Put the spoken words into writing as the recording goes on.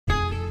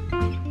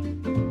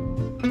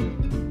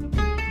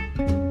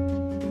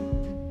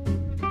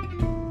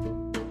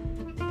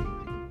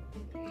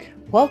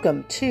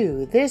Welcome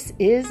to This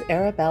is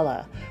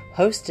Arabella,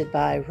 hosted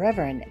by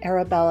Reverend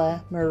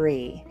Arabella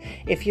Marie.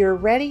 If you're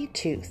ready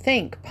to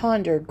think,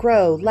 ponder,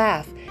 grow,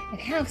 laugh, and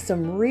have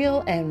some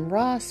real and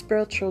raw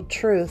spiritual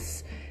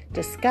truths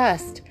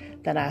discussed,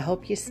 then I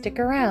hope you stick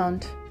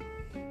around.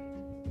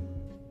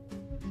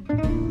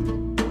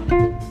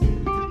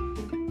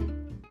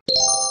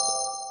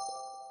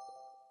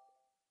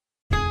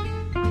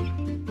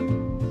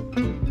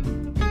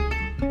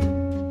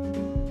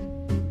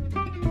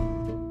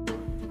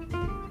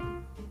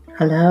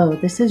 Hello,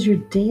 this is your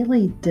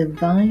daily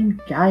divine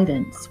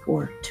guidance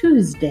for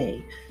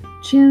Tuesday,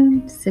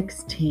 June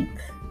 16th.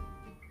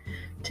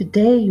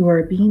 Today you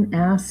are being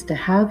asked to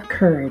have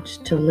courage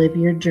to live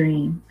your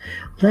dream.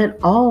 Let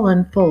all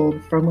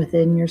unfold from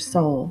within your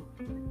soul.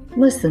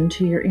 Listen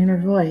to your inner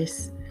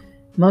voice.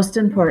 Most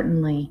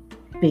importantly,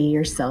 be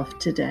yourself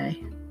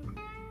today.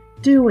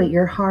 Do what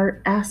your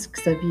heart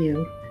asks of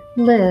you.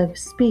 Live,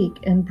 speak,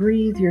 and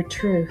breathe your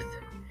truth.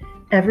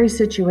 Every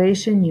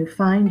situation you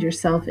find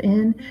yourself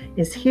in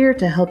is here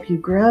to help you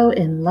grow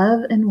in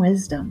love and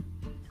wisdom.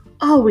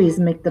 Always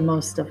make the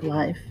most of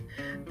life.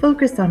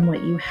 Focus on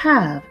what you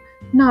have,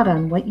 not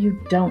on what you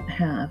don't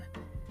have.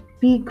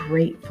 Be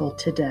grateful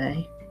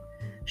today.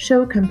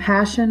 Show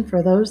compassion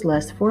for those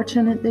less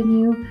fortunate than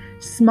you.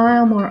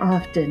 Smile more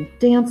often.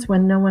 Dance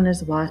when no one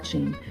is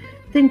watching.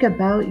 Think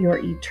about your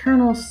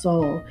eternal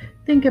soul.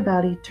 Think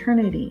about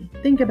eternity.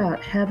 Think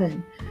about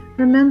heaven.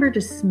 Remember to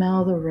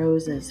smell the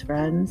roses,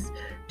 friends,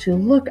 to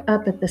look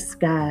up at the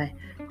sky,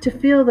 to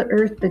feel the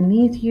earth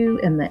beneath you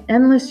and the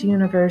endless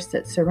universe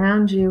that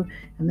surrounds you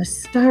and the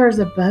stars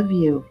above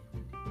you.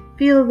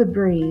 Feel the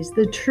breeze,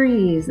 the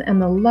trees,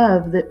 and the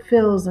love that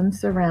fills and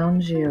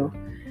surrounds you.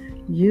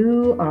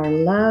 You are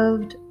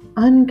loved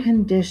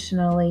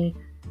unconditionally,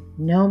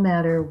 no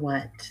matter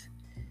what.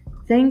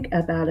 Think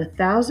about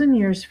 1,000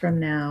 years from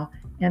now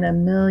and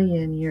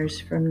 1,000,000 years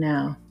from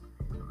now.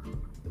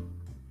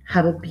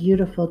 Have a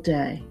beautiful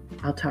day.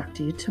 I'll talk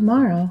to you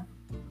tomorrow.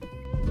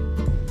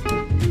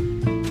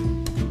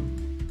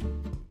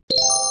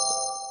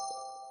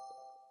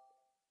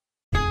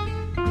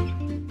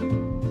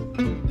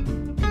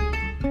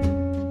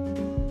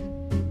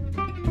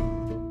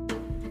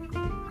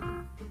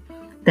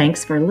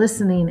 Thanks for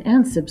listening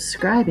and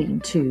subscribing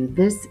to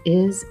This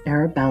is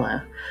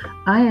Arabella.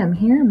 I am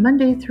here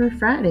Monday through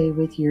Friday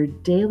with your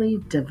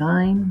daily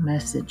divine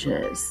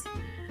messages.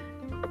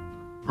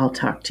 I'll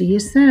talk to you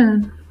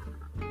soon.